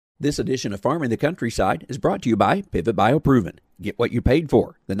This edition of Farming the Countryside is brought to you by Pivot BioProven. Get what you paid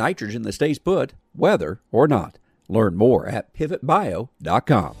for, the nitrogen that stays put, whether or not. Learn more at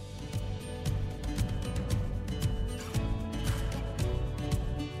pivotbio.com.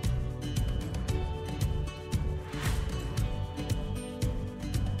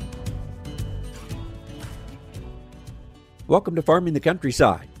 Welcome to Farming the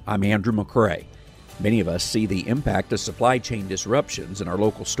Countryside. I'm Andrew McCrae. Many of us see the impact of supply chain disruptions in our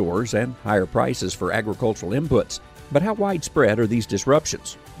local stores and higher prices for agricultural inputs. But how widespread are these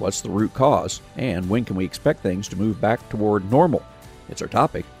disruptions? What's the root cause? And when can we expect things to move back toward normal? It's our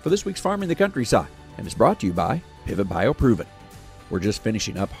topic for this week's Farming the Countryside, and it's brought to you by Pivot BioProven. We're just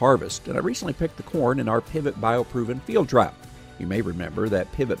finishing up harvest, and I recently picked the corn in our Pivot BioProven field trial. You may remember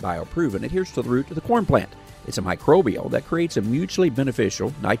that Pivot BioProven adheres to the root of the corn plant. It's a microbial that creates a mutually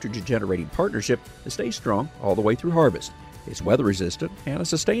beneficial nitrogen-generating partnership that stays strong all the way through harvest. It's weather-resistant and a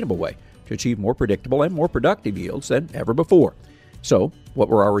sustainable way to achieve more predictable and more productive yields than ever before. So, what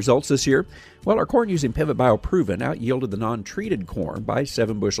were our results this year? Well, our corn using Pivot BioProven out-yielded the non-treated corn by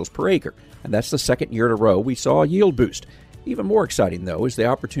 7 bushels per acre, and that's the second year in a row we saw a yield boost. Even more exciting, though, is the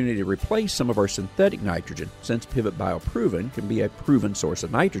opportunity to replace some of our synthetic nitrogen, since Pivot BioProven can be a proven source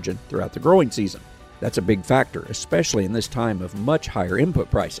of nitrogen throughout the growing season. That's a big factor, especially in this time of much higher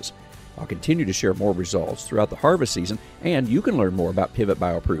input prices. I'll continue to share more results throughout the harvest season, and you can learn more about Pivot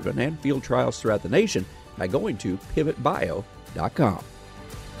BioProven and field trials throughout the nation by going to pivotbio.com.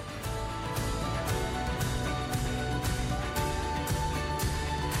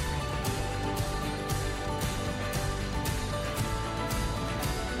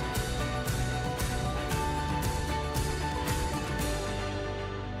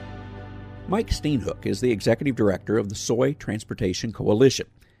 Mike Steenhoek is the executive director of the Soy Transportation Coalition.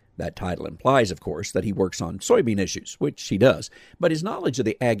 That title implies, of course, that he works on soybean issues, which he does, but his knowledge of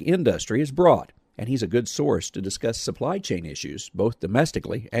the ag industry is broad, and he's a good source to discuss supply chain issues, both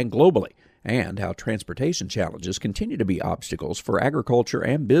domestically and globally, and how transportation challenges continue to be obstacles for agriculture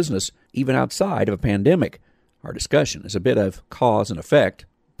and business, even outside of a pandemic. Our discussion is a bit of cause and effect,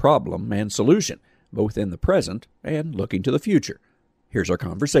 problem and solution, both in the present and looking to the future. Here's our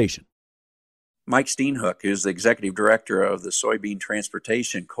conversation. Mike Steenhoek, who's the executive director of the Soybean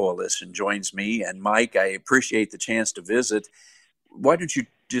Transportation Coalition, joins me. And Mike, I appreciate the chance to visit. Why don't you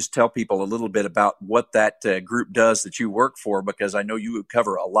just tell people a little bit about what that group does that you work for? Because I know you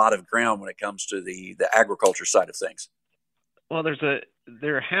cover a lot of ground when it comes to the agriculture side of things. Well,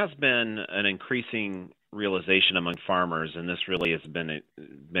 there has been an increasing realization among farmers, and this really has been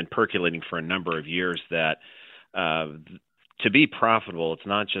percolating for a number of years, that to be profitable, it's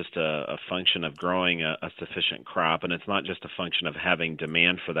not just a function of growing a sufficient crop, and it's not just a function of having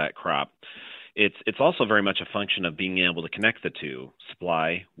demand for that crop. It's also very much a function of being able to connect the two,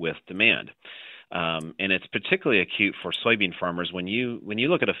 supply with demand. And it's particularly acute for soybean farmers. When you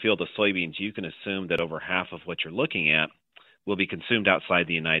look at a field of soybeans, you can assume that over half of what you're looking at will be consumed outside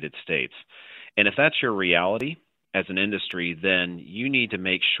the United States. And if that's your reality as an industry, then you need to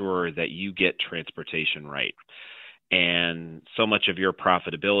make sure that you get transportation right. And so much of your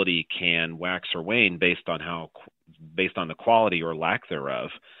profitability can wax or wane based on the quality or lack thereof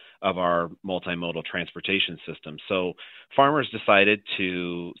of our multimodal transportation system. So farmers decided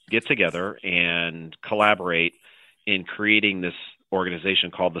to get together and collaborate in creating this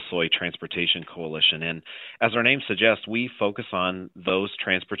organization called the Soy Transportation Coalition. And as our name suggests, we focus on those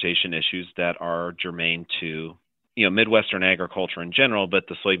transportation issues that are germane to Midwestern agriculture in general, but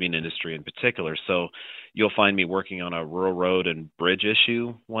the soybean industry in particular. So you'll find me working on a rural road and bridge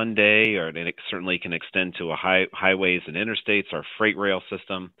issue one day, and it certainly can extend to highways and interstates, our freight rail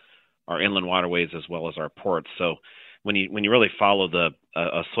system, our inland waterways, as well as our ports. So when you really follow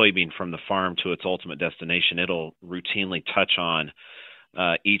a soybean from the farm to its ultimate destination, it'll routinely touch on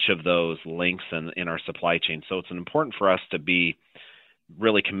each of those links in our supply chain. So it's important for us to be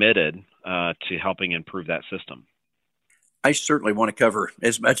really committed to helping improve that system. I certainly want to cover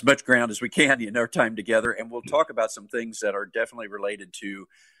as much ground as we can in our time together, and we'll talk about some things that are definitely related to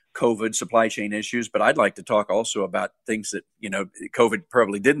COVID supply chain issues, but I'd like to talk also about things that, COVID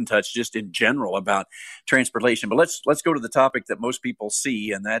probably didn't touch, just in general about transportation. But let's go to the topic that most people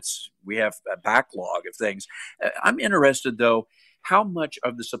see, and that's we have a backlog of things. I'm interested, though, how much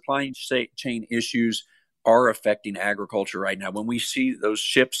of the supply chain issues are affecting agriculture right now. When we see those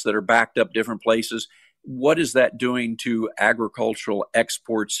ships that are backed up different places, what is that doing to agricultural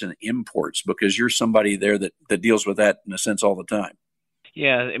exports and imports? Because you're somebody there that deals with that in a sense all the time.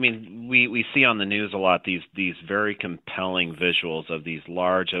 Yeah, I mean, we see on the news a lot these very compelling visuals of these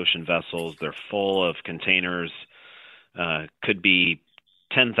large ocean vessels. They're full of containers, could be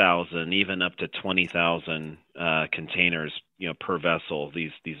 10,000, even up to 20,000 containers, per vessel.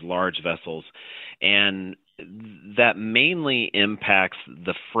 These large vessels, and that mainly impacts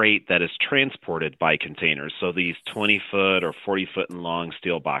the freight that is transported by containers. So these 20-foot or 40-foot long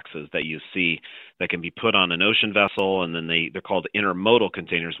steel boxes that you see that can be put on an ocean vessel, and then they're called intermodal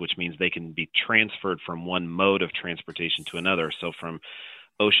containers, which means they can be transferred from one mode of transportation to another. So from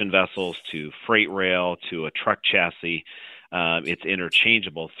ocean vessels to freight rail to a truck chassis, it's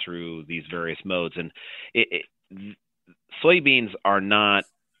interchangeable through these various modes. And soybeans are not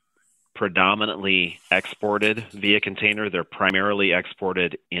predominantly exported via container. They're primarily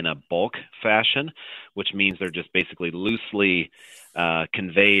exported in a bulk fashion, which means they're just basically loosely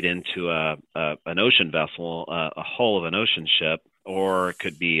conveyed into an ocean vessel, a hull of an ocean ship, or it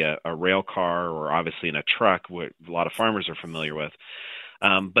could be a rail car, or obviously in a truck, what a lot of farmers are familiar with.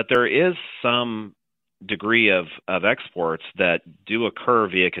 But there is some degree of exports that do occur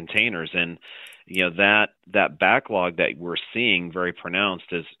via containers, and that backlog that we're seeing very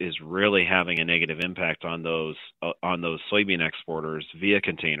pronounced is really having a negative impact on those soybean exporters via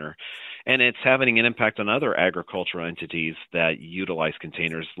container, and it's having an impact on other agricultural entities that utilize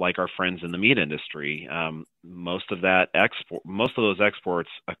containers, like our friends in the meat industry. Most of those exports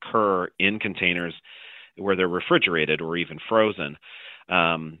occur in containers where they're refrigerated or even frozen.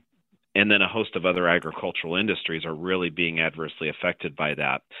 And then a host of other agricultural industries are really being adversely affected by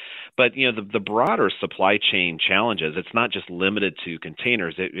that. But, the broader supply chain challenges, it's not just limited to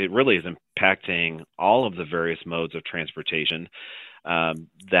containers. It really is impacting all of the various modes of transportation.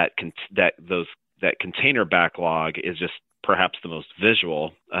 That container backlog is just perhaps the most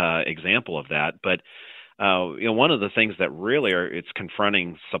visual example of that. But one of the things that really it's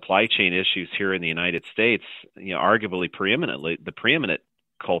confronting supply chain issues here in the United States, arguably the preeminent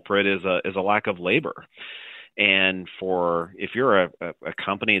culprit is a lack of labor. And if you're a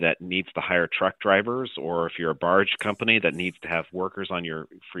company that needs to hire truck drivers, or if you're a barge company that needs to have workers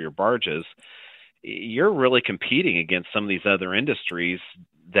for your barges, you're really competing against some of these other industries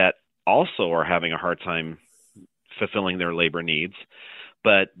that also are having a hard time fulfilling their labor needs.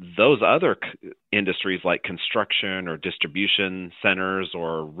 But those other industries like construction or distribution centers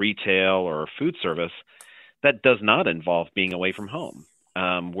or retail or food service, that does not involve being away from home.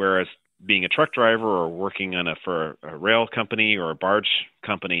 Whereas being a truck driver or working for a rail company or a barge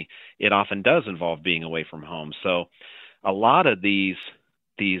company, it often does involve being away from home. So a lot of these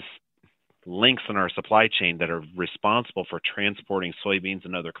links in our supply chain that are responsible for transporting soybeans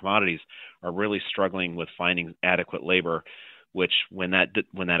and other commodities are really struggling with finding adequate labor, which when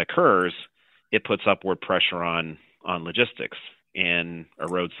that occurs, it puts upward pressure on logistics and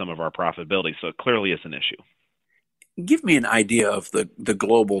erodes some of our profitability. So it clearly is an issue. Give me an idea of the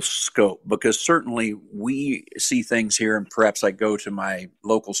global scope, because certainly we see things here, and perhaps I go to my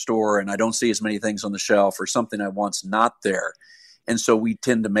local store and I don't see as many things on the shelf, or something I want's not there. And so we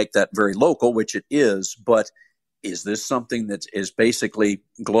tend to make that very local, which it is. But is this something that is basically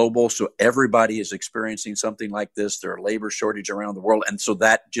global? So everybody is experiencing something like this. There are labor shortage around the world. And so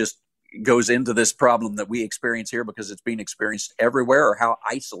that just goes into this problem that we experience here because it's being experienced everywhere. Or how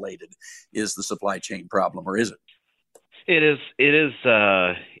isolated is the supply chain problem, or is it? It is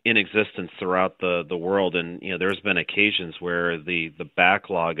in existence throughout the world, and there's been occasions where the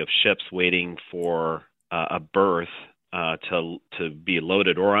backlog of ships waiting for a berth to be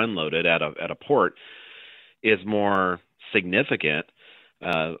loaded or unloaded at a port is more significant,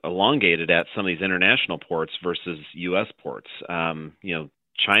 elongated at some of these international ports versus U.S. ports.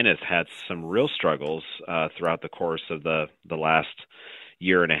 China's had some real struggles throughout the course of the last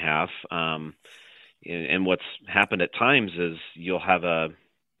year and a half. And what's happened at times is you'll have a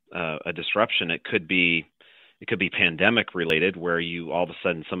disruption. It could be pandemic related, where you all of a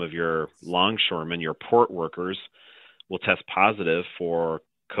sudden some of your longshoremen, your port workers, will test positive for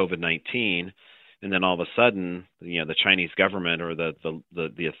COVID-19, and then all of a sudden, the Chinese government or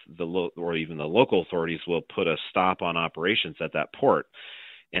or even the local authorities will put a stop on operations at that port,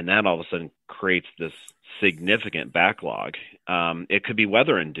 and that all of a sudden creates this significant backlog. It could be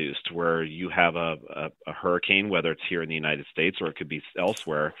weather induced, where you have a hurricane, whether it's here in the United States or it could be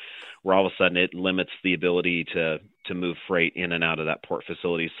elsewhere, where all of a sudden it limits the ability to move freight in and out of that port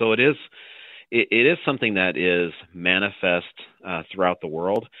facility. So it is something that is manifest throughout the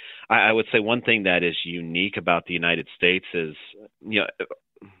world. I would say one thing that is unique about the United States is,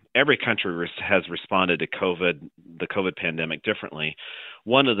 every country has responded to the COVID pandemic differently.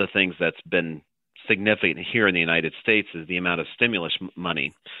 One of the things that's been significant here in the United States is the amount of stimulus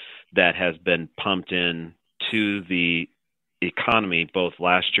money that has been pumped in to the economy, both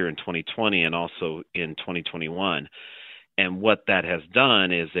last year in 2020 and also in 2021. And what that has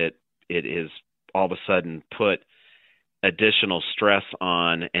done is it is all of a sudden put additional stress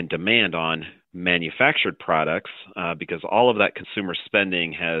on and demand on manufactured products because all of that consumer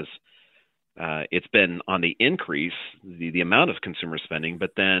spending has it's been on the increase, the amount of consumer spending,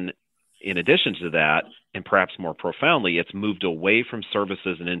 but then in addition to that, and perhaps more profoundly, it's moved away from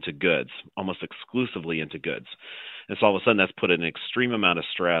services and into goods, almost exclusively into goods. And so all of a sudden that's put an extreme amount of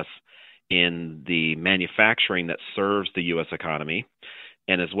stress in the manufacturing that serves the U.S. economy.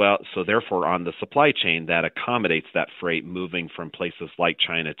 And as well, so therefore on the supply chain that accommodates that freight moving from places like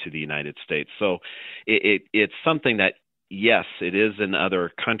China to the United States. So it's something that, yes, it is in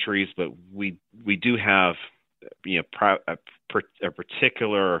other countries, but we do have, a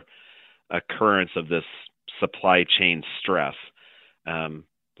particular occurrence of this supply chain stress,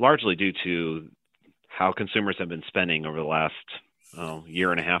 largely due to how consumers have been spending over the last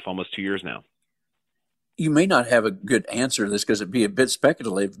year and a half, almost 2 years now. You may not have a good answer to this because it'd be a bit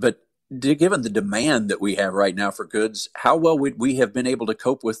speculative, but given the demand that we have right now for goods, how well would we have been able to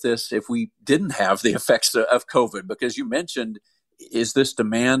cope with this if we didn't have the effects of COVID? Because you mentioned, is this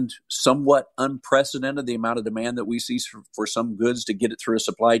demand somewhat unprecedented, the amount of demand that we see for some goods to get it through a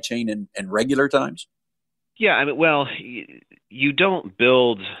supply chain in regular times? Yeah, I mean, well, you don't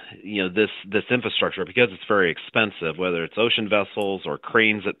build, this infrastructure because it's very expensive, whether it's ocean vessels or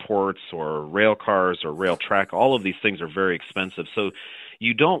cranes at ports or rail cars or rail track. All of these things are very expensive. So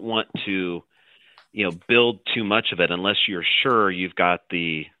you don't want to, build too much of it unless you're sure you've got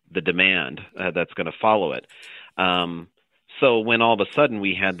the demand that's going to follow it. So when all of a sudden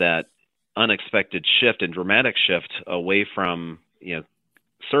we had that unexpected shift and dramatic shift away from,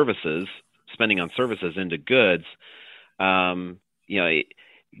 services, spending on services into goods, if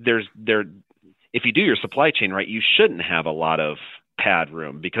you do your supply chain right, you shouldn't have a lot of pad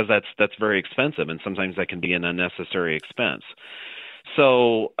room because that's very expensive, and sometimes that can be an unnecessary expense.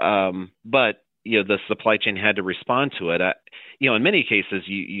 So, but the supply chain had to respond to it. In many cases,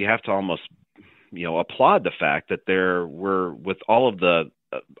 you have to almost applaud the fact that there were, with all of the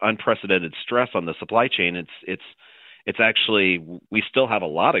unprecedented stress on the supply chain, it's actually, we still have a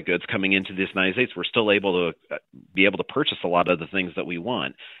lot of goods coming into the United States. We're still able to purchase a lot of the things that we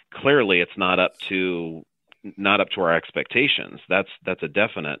want. Clearly, it's not up to our expectations. That's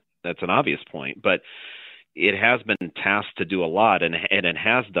an obvious point, but it has been tasked to do a lot, and it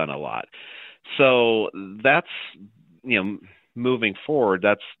has done a lot. So that's, moving forward,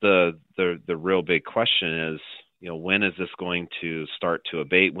 that's the real big question is, when is this going to start to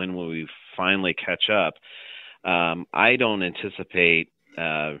abate? When will we finally catch up? I don't anticipate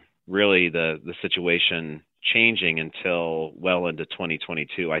really the situation changing until well into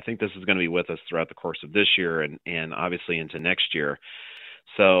 2022. I think this is going to be with us throughout the course of this year and obviously into next year.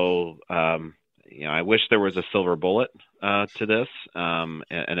 So, I wish there was a silver bullet to this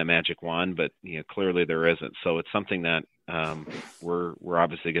and a magic wand, but clearly there isn't. So it's something that we're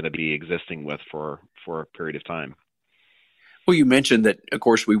obviously going to be existing with for a period of time. Well, you mentioned that, of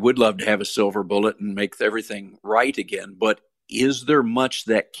course, we would love to have a silver bullet and make everything right again, but is there much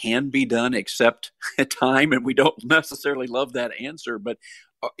that can be done except time? And we don't necessarily love that answer, but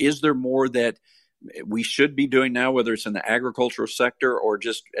is there more that we should be doing now, whether it's in the agricultural sector or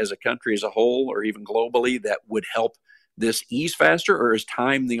just as a country as a whole, or even globally, that would help this ease faster, or is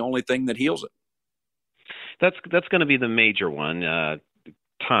time the only thing that heals it? That's going to be the major one,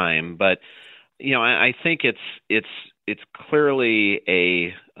 time. But I think it's clearly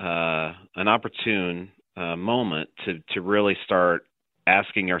an opportune moment to really start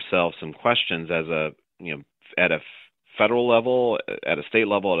asking ourselves some questions as at a federal level, at a state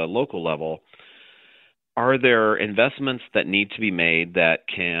level, at a local level. Are there investments that need to be made that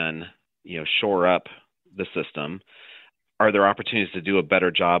can, shore up the system? Are there opportunities to do a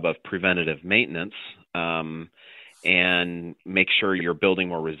better job of preventative maintenance and make sure you're building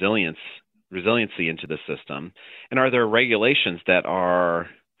more resiliency into the system? And are there regulations that are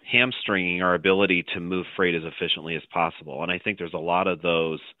hamstringing our ability to move freight as efficiently as possible? And I think there's a lot of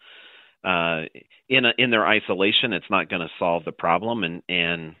those in their isolation. It's not going to solve the problem,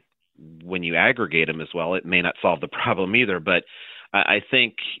 and when you aggregate them as well, it may not solve the problem either. But I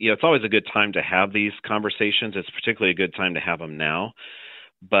think it's always a good time to have these conversations. It's particularly a good time to have them now.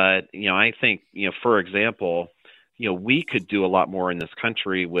 But I think for example, we could do a lot more in this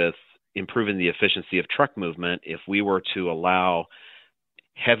country with improving the efficiency of truck movement if we were to allow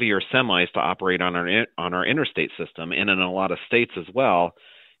heavier semis to operate on our interstate system, and in a lot of states as well,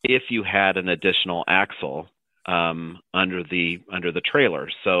 if you had an additional axle under the trailer.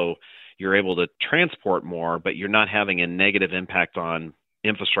 So you're able to transport more, but you're not having a negative impact on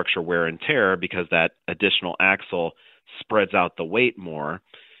infrastructure wear and tear because that additional axle spreads out the weight more.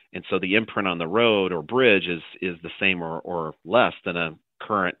 And so the imprint on the road or bridge is the same or less than a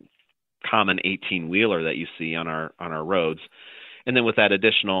current common 18-wheeler that you see on our roads. And then with that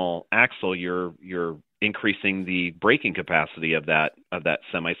additional axle, you're increasing the braking capacity of that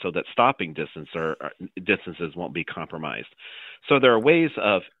semi, so that stopping distances won't be compromised. So there are ways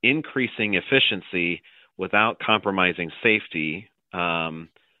of increasing efficiency without compromising safety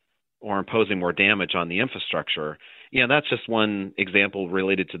or imposing more damage on the infrastructure. That's just one example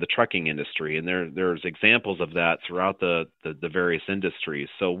related to the trucking industry, and there's examples of that throughout the various industries.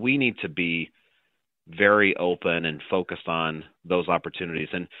 So we need to be very open and focused on those opportunities.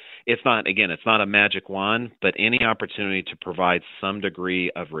 And it's not a magic wand, but any opportunity to provide some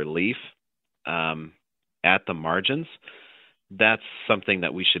degree of relief at the margins, that's something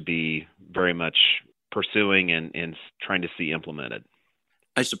that we should be very much pursuing and trying to see implemented.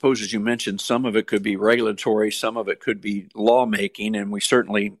 I suppose, as you mentioned, some of it could be regulatory, some of it could be lawmaking, and we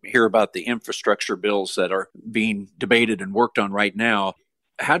certainly hear about the infrastructure bills that are being debated and worked on right now.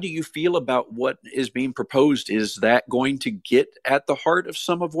 How do you feel about what is being proposed? Is that going to get at the heart of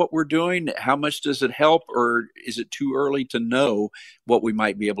some of what we're doing? How much does it help, or is it too early to know what we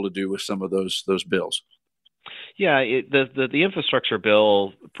might be able to do with some of those bills? Yeah, the infrastructure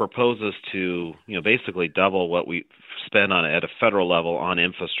bill proposes to basically double what we spend on at a federal level on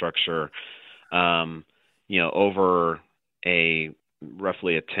infrastructure, over a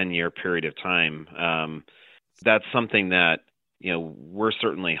roughly a 10-year period of time. That's something that we're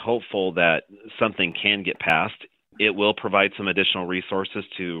certainly hopeful that something can get passed. It will provide some additional resources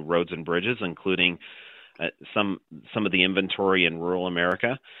to roads and bridges, including some of the inventory in rural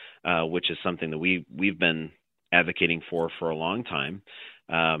America, which is something that we've been advocating for a long time.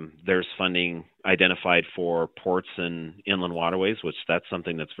 There's funding identified for ports and inland waterways, which that's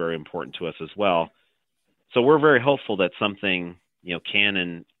something that's very important to us as well. So we're very hopeful that something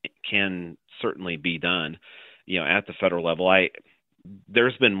can certainly be done at the federal level.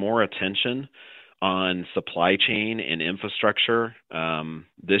 There's been more attention on supply chain and infrastructure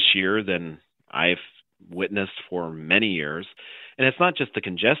this year than I've witnessed for many years. And it's not just the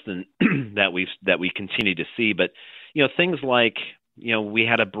congestion that we continue to see, but things like we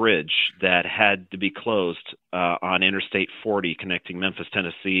had a bridge that had to be closed on Interstate 40 connecting Memphis,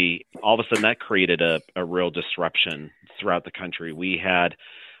 Tennessee. All of a sudden, that created a real disruption throughout the country. We had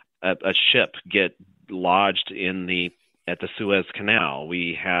a ship get lodged at the Suez Canal.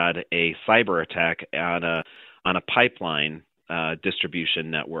 We had a cyber attack on a pipeline distribution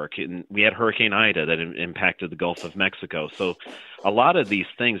network. And we had Hurricane Ida that impacted the Gulf of Mexico. So a lot of these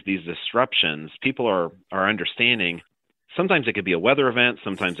things, these disruptions, people are understanding. Sometimes it could be a weather event.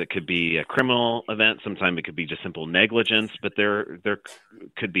 Sometimes it could be a criminal event. Sometimes it could be just simple negligence, but there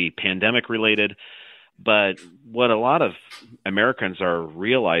could be pandemic related. But what a lot of Americans are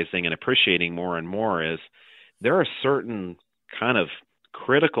realizing and appreciating more and more is there are certain kind of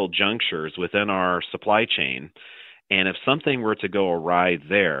critical junctures within our supply chain. And if something were to go awry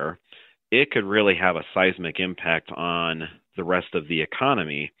there, it could really have a seismic impact on the rest of the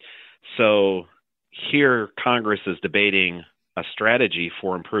economy. So here, Congress is debating a strategy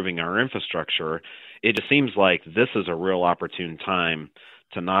for improving our infrastructure. It just seems like this is a real opportune time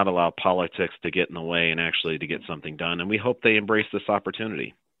to not allow politics to get in the way and actually to get something done. And we hope they embrace this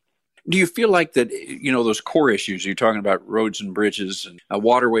opportunity. Do you feel like that, those core issues, you're talking about roads and bridges and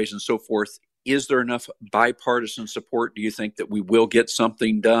waterways and so forth, is there enough bipartisan support? Do you think that we will get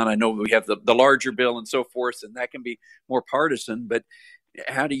something done? I know we have the larger bill and so forth, and that can be more partisan, but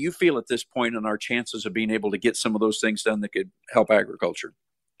how do you feel at this point on our chances of being able to get some of those things done that could help agriculture?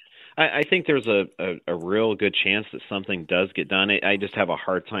 I think there's a real good chance that something does get done. I just have a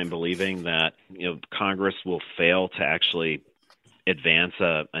hard time believing that Congress will fail to actually advance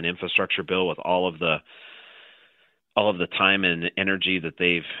an infrastructure bill with all of the time and energy that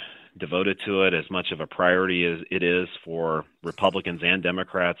they've devoted to it, as much of a priority as it is for Republicans and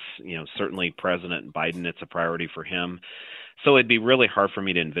Democrats. Certainly President Biden, it's a priority for him. So it'd be really hard for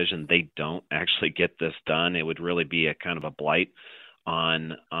me to envision they don't actually get this done. It would really be a kind of a blight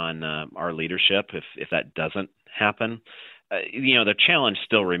on our leadership if that doesn't happen. The challenge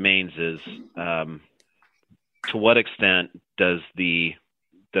still remains is to what extent does the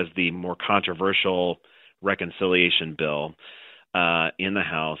more controversial reconciliation bill in the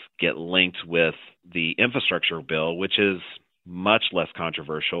House get linked with the infrastructure bill, which is much less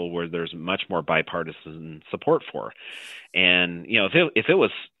controversial, where there's much more bipartisan support for. And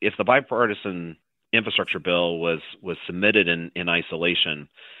if the bipartisan infrastructure bill was submitted in isolation,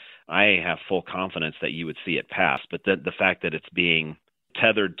 I have full confidence that you would see it pass. But the fact that it's being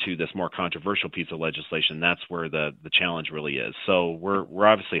tethered to this more controversial piece of legislation, that's where the challenge really is. So we're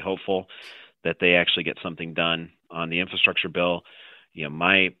obviously hopeful that they actually get something done on the infrastructure bill.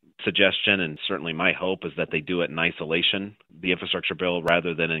 My suggestion and certainly my hope is that they do it in isolation, the infrastructure bill,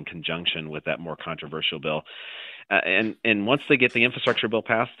 rather than in conjunction with that more controversial bill. And once they get the infrastructure bill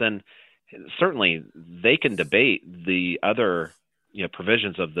passed, then certainly they can debate the other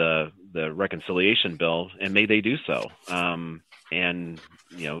provisions of the reconciliation bill, and may they do so. And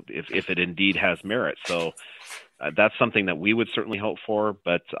if it indeed has merit. So that's something that we would certainly hope for.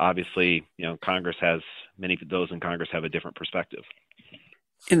 But obviously, Congress has, many of those in Congress have a different perspective.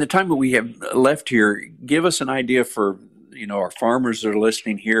 In the time that we have left here, give us an idea for our farmers that are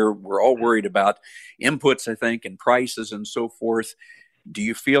listening here. We're all worried about inputs, I think, and prices and so forth. Do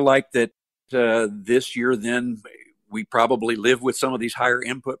you feel like that this year then we probably live with some of these higher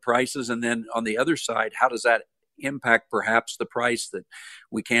input prices? And then on the other side, how does that impact perhaps the price that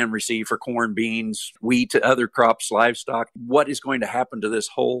we can receive for corn, beans, wheat, other crops, livestock? What is going to happen to this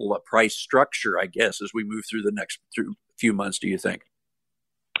whole price structure, I guess, as we move through the next few months, do you think?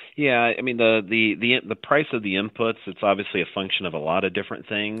 Yeah, I mean, the price of the inputs, it's obviously a function of a lot of different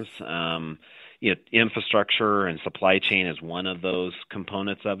things. Infrastructure and supply chain is one of those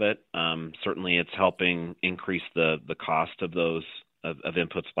components of it. Certainly it's helping increase the cost of those of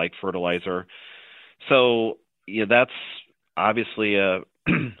inputs like fertilizer. So that's obviously a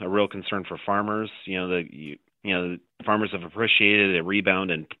real concern for farmers. The farmers have appreciated a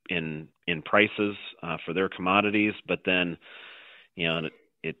rebound in prices for their commodities, but then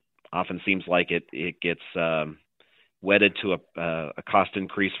it often seems like it gets wedded to a cost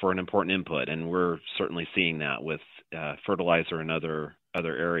increase for an important input, and we're certainly seeing that with fertilizer and other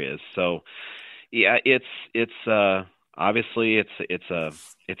areas. So yeah, it's obviously it's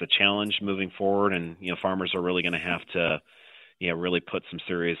a challenge moving forward, and farmers are really going to have to really put some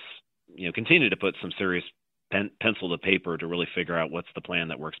serious continue to put some serious pencil to paper to really figure out what's the plan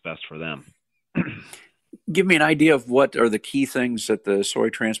that works best for them. Give me an idea of what are the key things that the Soy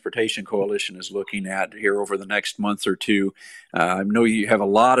Transportation Coalition is looking at here over the next month or two. I know you have a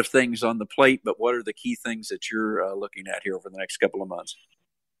lot of things on the plate, but what are the key things that you're looking at here over the next couple of months?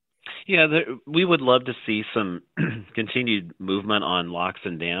 Yeah, we would love to see some continued movement on locks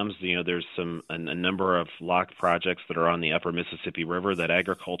and dams. There's a number of lock projects that are on the upper Mississippi River that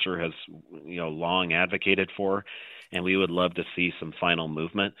agriculture has long advocated for, and we would love to see some final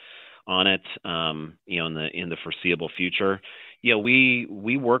movement on it, in the foreseeable future.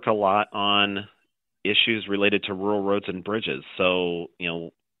 We work a lot on issues related to rural roads and bridges. So,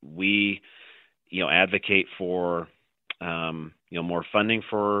 we, advocate for, more funding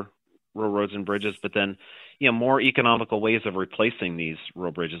for rural roads and bridges, but then, more economical ways of replacing these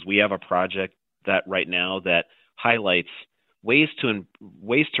rural bridges. We have a project that right now that highlights ways to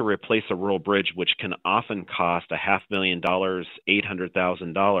replace a rural bridge, which can often cost $500,000,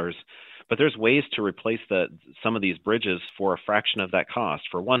 $800,000. But there's ways to replace some of these bridges for a fraction of that cost,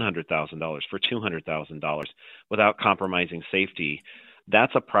 for $100,000, for $200,000, without compromising safety.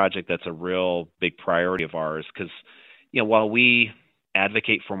 That's a project that's a real big priority of ours, because while we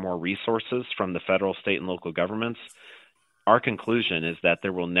advocate for more resources from the federal, state, and local governments, our conclusion is that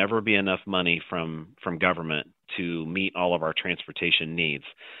there will never be enough money from government to meet all of our transportation needs.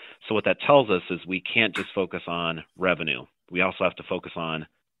 So what that tells us is we can't just focus on revenue. We also have to focus on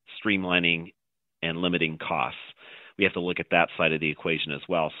streamlining and limiting costs. We have to look at that side of the equation as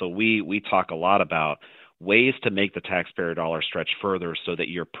well. So we talk a lot about ways to make the taxpayer dollar stretch further so that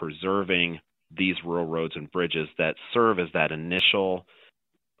you're preserving these rural roads and bridges that serve as that initial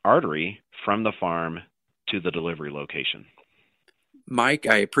artery from the farm to the delivery location. Mike,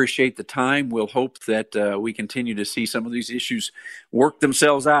 I appreciate the time. We'll hope that we continue to see some of these issues work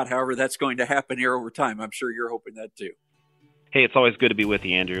themselves out, however that's going to happen here over time. I'm sure you're hoping that too. Hey, it's always good to be with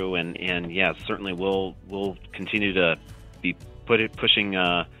you, Andrew, and yeah, certainly we'll continue to be pushing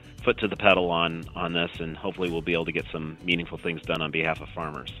foot to the pedal on this, and hopefully we'll be able to get some meaningful things done on behalf of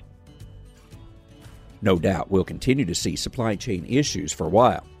farmers. No doubt we'll continue to see supply chain issues for a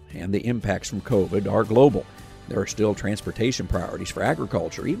while, and the impacts from COVID are global. There are still transportation priorities for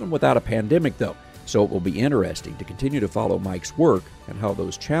agriculture, even without a pandemic, though, so it will be interesting to continue to follow Mike's work and how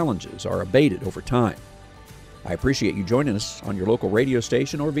those challenges are abated over time. I appreciate you joining us on your local radio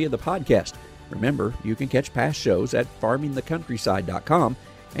station or via the podcast. Remember, you can catch past shows at farmingthecountryside.com,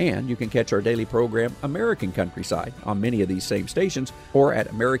 and you can catch our daily program, American Countryside, on many of these same stations, or at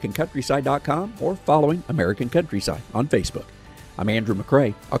AmericanCountryside.com, or following American Countryside on Facebook. I'm Andrew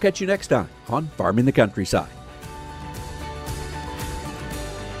McCrae. I'll catch you next time on Farming the Countryside.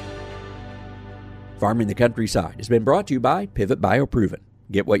 Farming the Countryside has been brought to you by Pivot BioProven.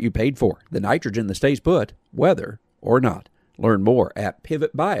 Get what you paid for, the nitrogen that stays put, weather or not. Learn more at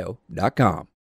pivotbio.com.